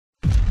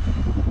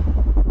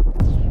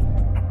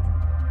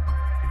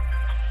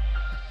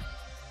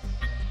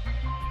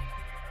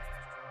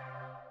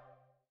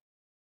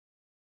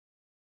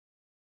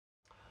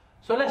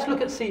So let's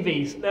look at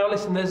CVs. Now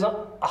listen, there's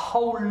a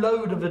whole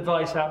load of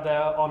advice out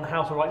there on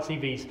how to write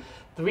CVs.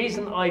 The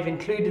reason I've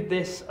included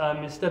this,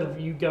 instead of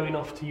you going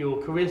off to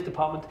your careers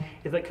department,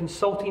 is that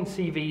consulting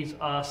CVs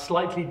are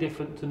slightly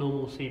different to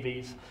normal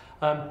CVs.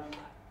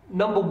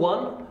 Number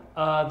one,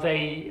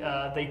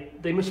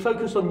 they must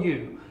focus on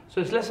you. So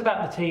it's less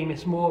about the team,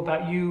 it's more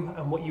about you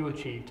and what you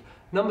achieved.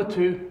 Number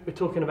two, we're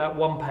talking about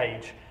one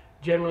page.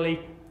 Generally,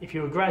 if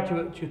you're a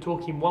graduate, you're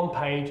talking one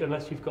page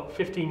unless you've got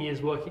 15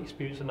 years work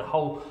experience and a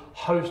whole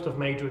host of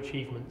major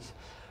achievements.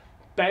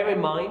 Bear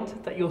in mind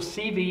that your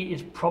CV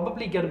is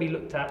probably going to be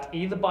looked at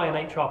either by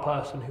an HR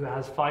person who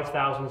has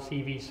 5,000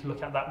 CVs to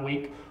look at that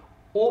week,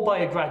 or by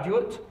a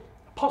graduate,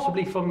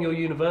 possibly from your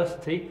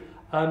university,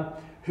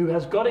 who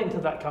has got into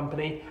that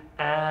company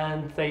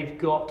and they've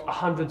got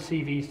 100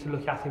 CVs to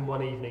look at in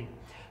one evening.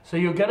 So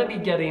you're going to be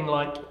getting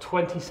like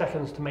 20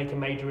 seconds to make a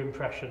major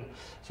impression.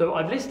 So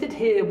I've listed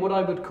here what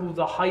I would call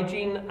the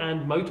hygiene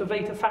and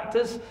motivator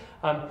factors.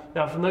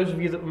 Now for those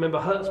of you that remember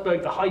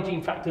Hertzberg, the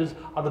hygiene factors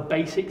are the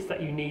basics that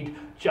you need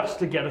just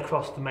to get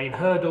across the main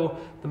hurdle.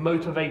 The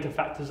motivator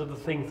factors are the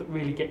things that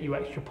really get you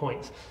extra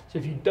points. So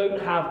if you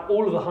don't have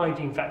all of the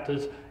hygiene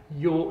factors,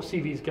 your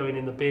CV is going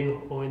in the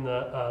bin or in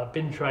the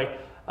bin tray.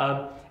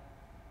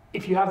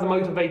 If you have the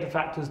motivator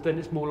factors, then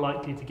it's more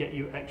likely to get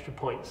you extra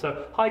points.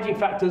 So hygiene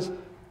factors,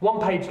 1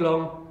 page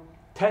long,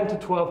 10 to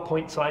 12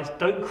 point size.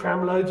 Don't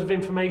cram loads of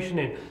information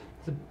in.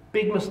 It's a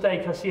big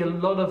mistake. I see a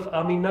lot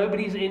of,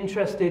 nobody's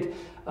interested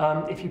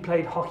if you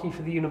played hockey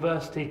for the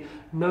university.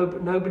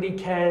 Nobody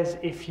cares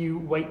if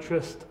you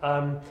waitressed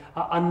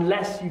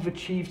unless you've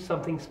achieved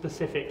something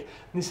specific.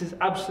 And this is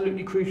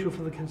absolutely crucial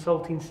for the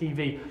consulting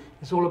CV.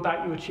 It's all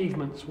about your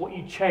achievements, what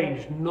you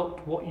changed,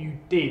 not what you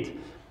did.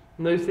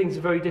 And those things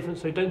are very different.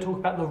 So don't talk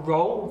about the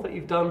role that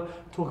you've done,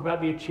 talk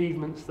about the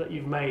achievements that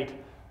you've made.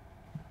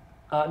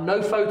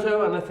 No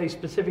photo unless they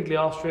specifically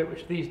ask for it,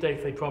 which these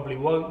days they probably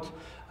won't.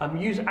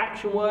 Use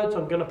action words.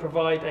 I'm going to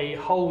provide a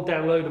whole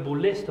downloadable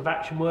list of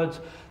action words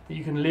that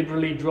you can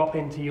liberally drop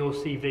into your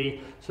CV,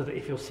 so that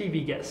if your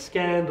CV gets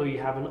scanned or you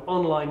have an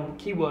online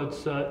keyword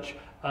search,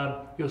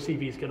 your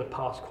CV is going to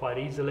pass quite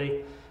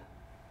easily.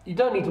 You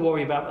don't need to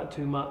worry about that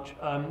too much.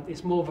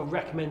 It's more of a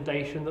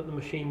recommendation that the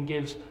machine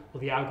gives or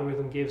the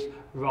algorithm gives,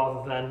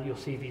 rather than your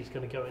CV is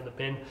going to go in the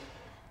bin.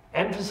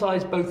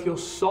 Emphasize both your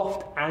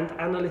soft and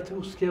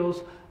analytical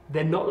skills.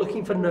 They're not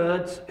looking for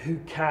nerds who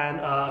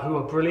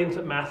are brilliant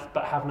at math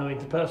but have no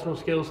interpersonal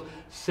skills.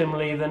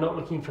 Similarly, they're not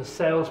looking for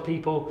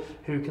salespeople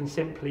who can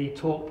simply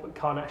talk but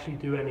can't actually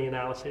do any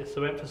analysis.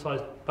 So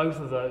emphasize both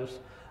of those.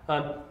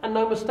 And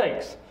no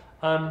mistakes.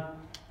 And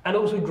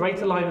also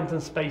great alignment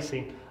and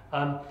spacing.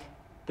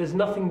 There's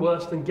nothing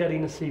worse than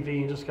getting a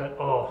CV and just going,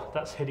 oh,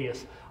 that's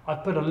hideous.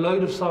 I've put a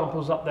load of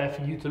samples up there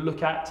for you to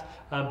look at.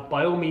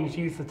 By all means,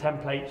 use the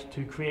templates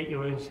to create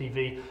your own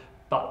CV,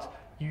 but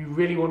you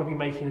really want to be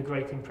making a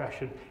great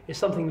impression. If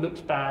something looks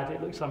bad,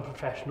 it looks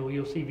unprofessional,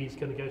 your CV is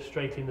going to go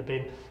straight in the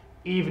bin,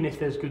 even if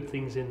there's good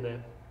things in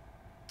there.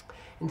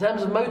 In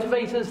terms of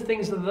motivators,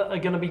 things that are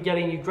going to be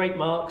getting you great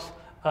marks,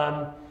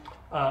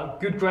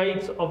 good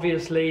grades,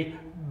 obviously,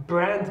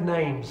 brand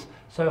names.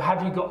 So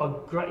have you got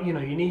a great,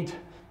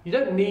 you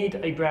don't need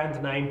a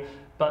brand name,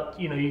 but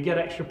you get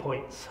extra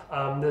points.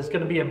 There's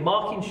going to be a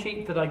marking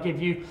sheet that I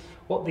give you.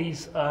 What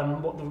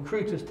the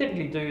recruiters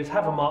typically do is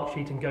have a mark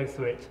sheet and go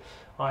through it.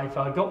 I've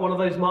got one of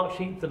those mark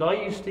sheets that I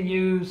used to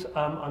use.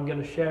 I'm going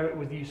to share it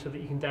with you so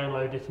that you can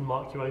download it and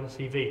mark your own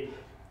CV.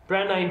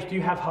 Brand names, do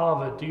you have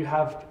Harvard? Do you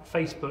have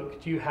Facebook?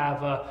 Do you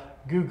have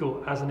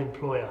Google as an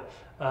employer?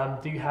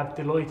 Do you have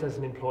Deloitte as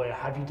an employer?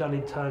 Have you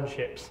done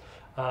internships?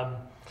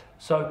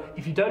 So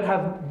if you don't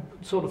have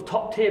sort of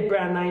top tier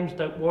brand names,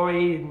 don't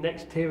worry,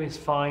 next tier is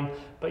fine,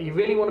 but you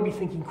really want to be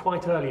thinking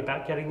quite early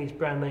about getting these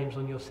brand names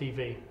on your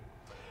CV.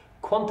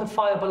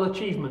 Quantifiable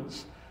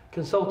achievements.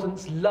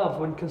 Consultants love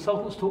when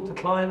consultants talk to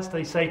clients,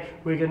 they say,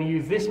 we're going to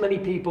use this many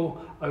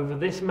people over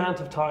this amount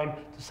of time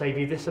to save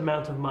you this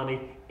amount of money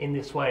in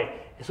this way.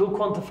 It's all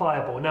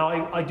quantifiable.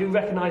 Now, I do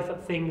recognize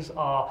that things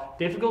are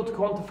difficult to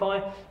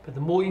quantify, but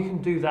the more you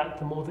can do that,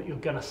 the more that you're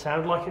going to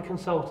sound like a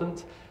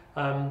consultant,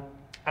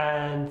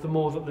 and the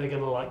more that they're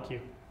going to like you.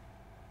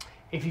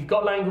 If you've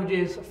got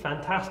languages,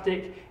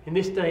 fantastic. In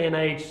this day and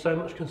age, so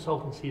much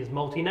consultancy is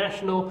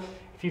multinational.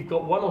 If you've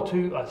got one or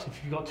two, if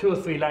you've got 2 or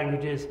 3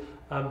 languages,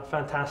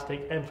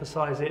 fantastic,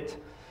 emphasize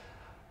it.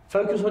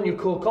 Focus on your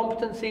core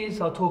competencies.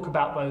 I'll talk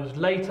about those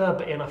later,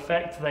 but in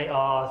effect, they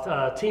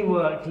are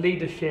teamwork,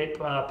 leadership,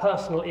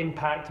 personal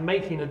impact,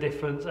 making a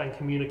difference, and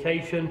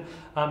communication.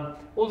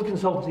 All the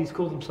consultancies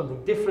call them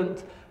something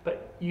different,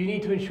 but you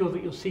need to ensure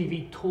that your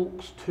CV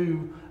talks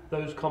to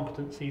those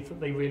competencies,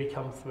 that they really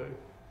come through.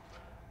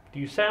 Do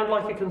you sound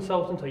like a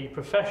consultant? Are you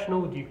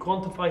professional? Do you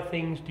quantify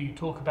things? Do you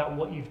talk about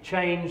what you've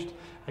changed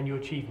and your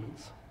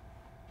achievements?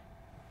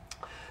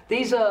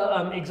 These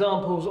are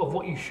examples of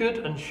what you should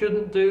and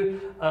shouldn't do.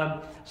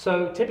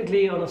 So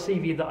typically on a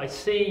CV that I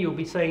see, you'll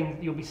be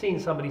seeing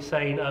somebody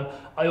saying,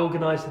 I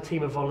organised a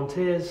team of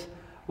volunteers.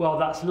 Well,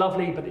 that's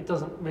lovely, but it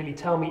doesn't really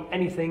tell me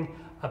anything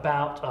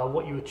about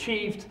what you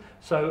achieved.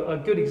 So a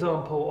good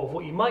example of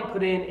what you might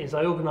put in is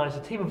I organised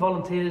a team of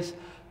volunteers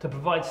to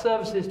provide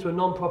services to a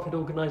non-profit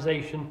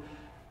organisation,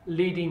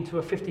 leading to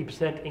a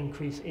 50%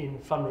 increase in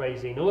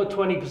fundraising, or a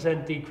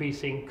 20%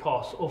 decrease in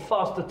costs, or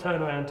faster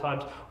turnaround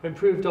times, or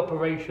improved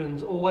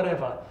operations, or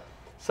whatever.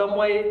 Some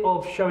way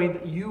of showing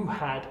that you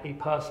had a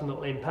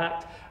personal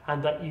impact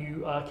and that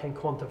you can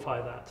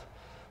quantify that.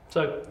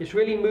 So it's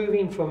really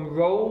moving from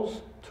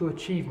roles to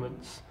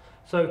achievements.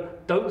 So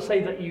don't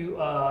say that you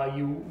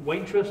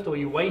waitressed or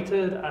you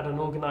waited at an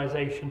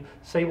organisation.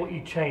 Say what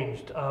you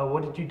changed.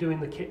 What did you do in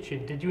the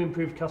kitchen? Did you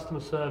improve customer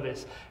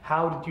service?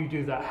 How did you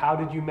do that? How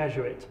did you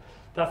measure it?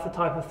 That's the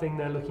type of thing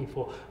they're looking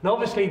for. And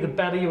obviously, the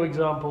better your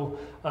example,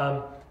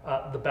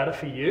 the better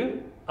for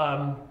you.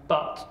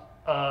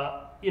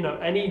 You know,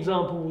 any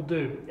example will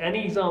do.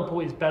 Any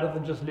example is better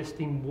than just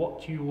listing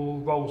what your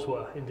roles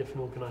were in different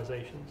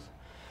organisations.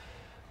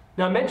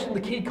 Now, I mentioned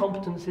the key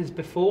competencies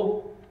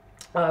before.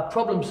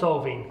 Problem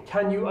solving.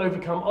 Can you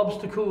overcome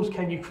obstacles?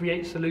 Can you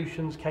create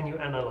solutions? Can you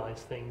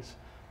analyse things?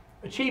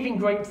 Achieving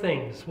great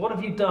things. What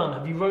have you done?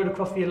 Have you rowed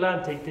across the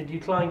Atlantic? Did you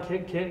climb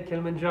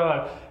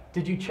Kilimanjaro?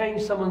 Did you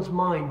change someone's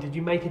mind? Did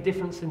you make a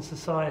difference in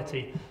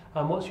society?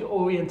 What's your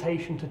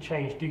orientation to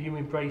change? Do you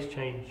embrace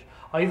change?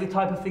 Are you the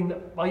type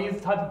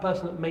of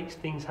person that makes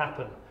things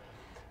happen?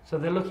 So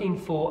they're looking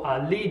for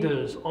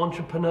leaders,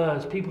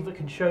 entrepreneurs, people that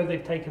can show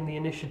they've taken the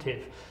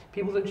initiative,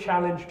 people that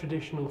challenge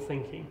traditional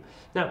thinking.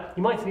 Now,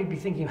 you might be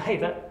thinking, hey,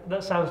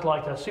 that sounds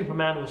like a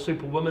Superman or a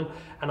Superwoman,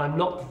 and I'm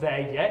not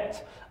there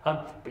yet.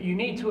 But you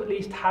need to at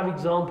least have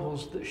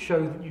examples that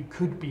show that you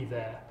could be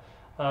there.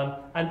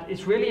 And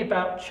it's really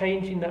about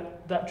changing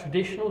that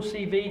traditional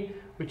CV,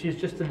 which is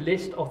just a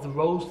list of the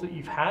roles that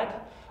you've had,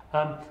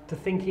 to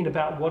thinking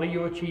about what are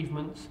your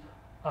achievements,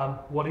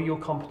 what are your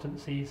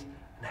competencies,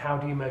 and how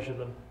do you measure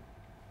them.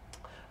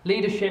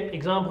 Leadership,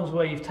 examples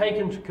where you've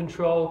taken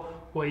control,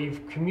 where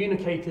you've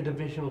communicated a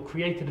vision or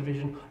created a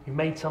vision, you've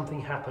made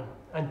something happen.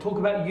 And talk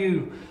about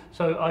you.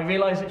 So I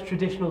realise it's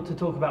traditional to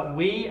talk about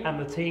we and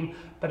the team,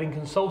 but in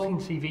consulting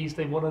CVs,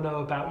 they want to know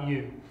about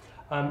you.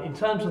 In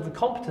terms of the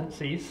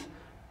competencies,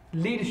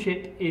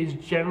 leadership is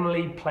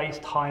generally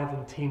placed higher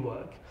than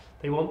teamwork.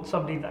 They want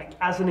somebody that,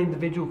 as an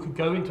individual, could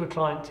go into a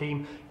client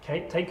team,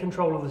 take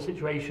control of the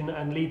situation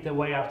and lead their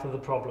way out of the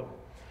problem.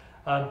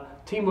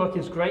 Teamwork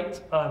is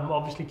great,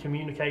 obviously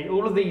communicate,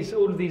 all of these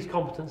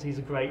competencies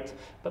are great,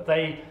 but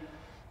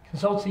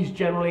consultancies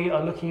generally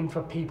are looking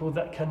for people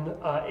that can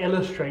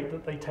illustrate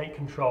that they take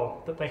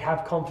control, that they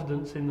have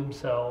confidence in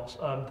themselves,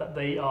 that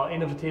they are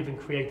innovative and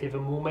creative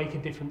and will make a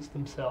difference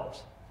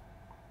themselves.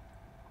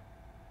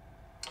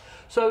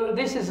 So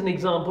this is an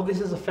example. This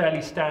is a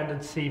fairly standard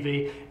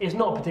CV. It's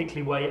not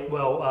particularly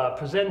well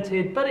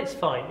presented, but it's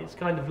fine. It's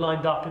kind of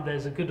lined up.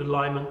 There's a good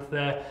alignment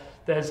there.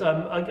 There's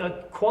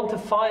a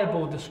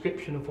quantifiable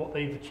description of what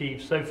they've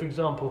achieved. So, for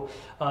example,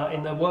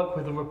 in their work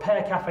with a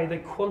repair cafe, they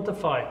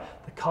quantify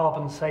the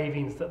carbon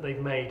savings that they've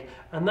made.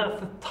 And that's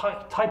the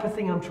type of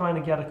thing I'm trying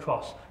to get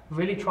across.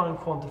 Really try and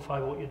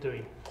quantify what you're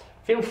doing.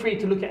 Feel free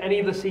to look at any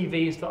of the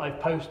CVs that I've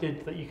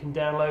posted that you can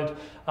download.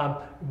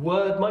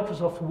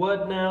 Microsoft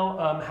Word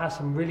now has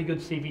some really good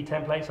CV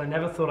templates. I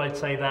never thought I'd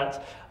say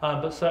that,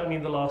 but certainly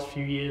in the last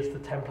few years, the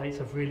templates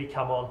have really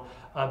come on.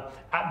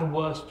 At the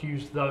worst,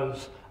 use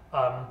those.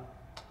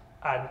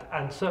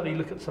 And certainly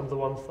look at some of the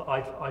ones that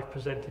I've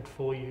presented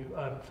for you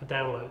for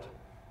download.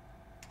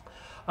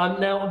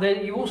 Now,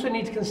 you also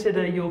need to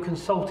consider your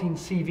consulting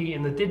CV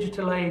in the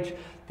digital age.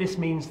 This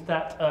means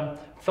that,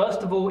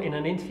 first of all, in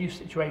an interview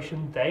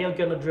situation, they are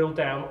going to drill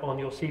down on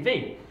your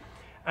CV.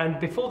 And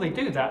before they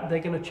do that, they're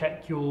going to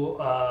check your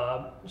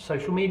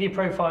social media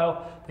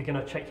profile, they're going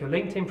to check your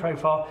LinkedIn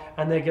profile,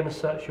 and they're going to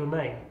search your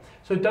name.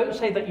 So don't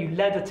say that you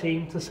led a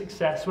team to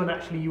success when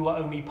actually you are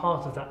only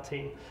part of that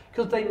team,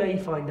 because they may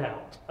find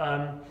out.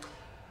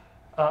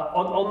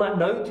 On that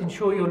note,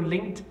 ensure your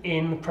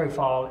LinkedIn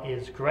profile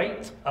is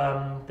great.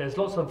 There's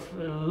lots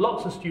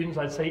of students.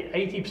 I'd say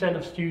 80%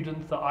 of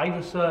students that I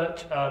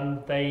research,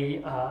 their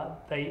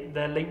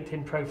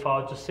LinkedIn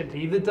profile just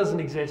simply either doesn't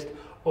exist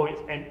or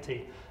it's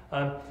empty.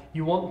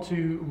 You want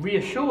to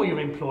reassure your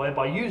employer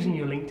by using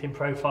your LinkedIn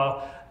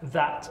profile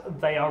that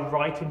they are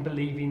right in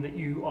believing that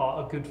you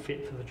are a good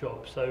fit for the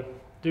job. So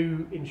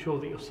do ensure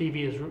that your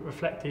CV is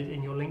reflected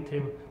in your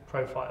LinkedIn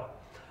profile.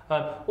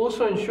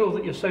 Also ensure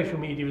that your social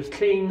media is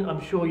clean. I'm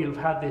sure you'll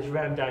have had this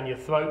rammed down your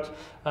throat,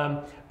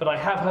 but I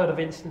have heard of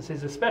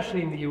instances,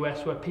 especially in the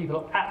US, where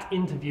people at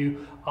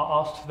interview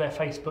are asked for their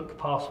Facebook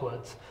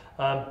passwords.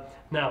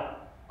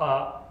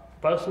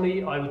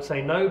 Personally, I would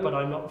say no, but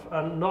I'm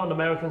not an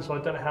American, so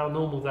I don't know how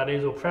normal that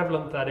is or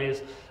prevalent that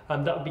is.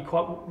 That would be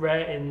quite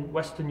rare in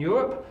Western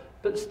Europe,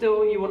 but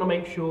still you want to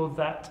make sure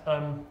that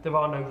there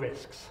are no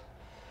risks.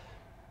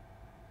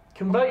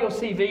 Convert your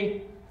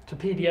CV to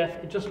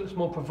PDF. It just looks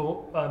more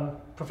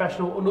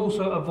professional and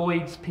also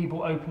avoids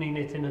people opening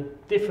it in a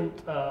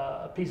different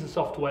piece of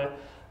software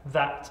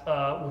that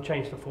will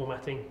change the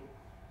formatting.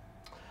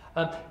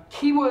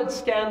 Keyword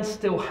scans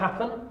still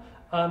happen.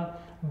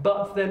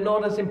 but they're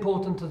not as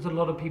important as a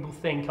lot of people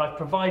think. I've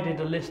provided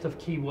a list of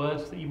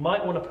keywords that you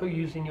might want to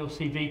use in your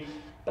CV,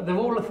 but they're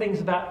all the things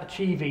about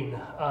achieving,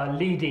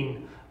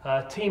 leading,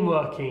 team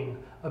working,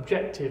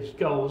 objectives,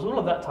 goals, all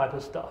of that type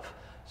of stuff.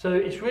 So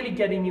it's really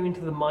getting you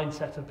into the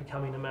mindset of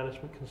becoming a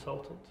management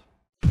consultant.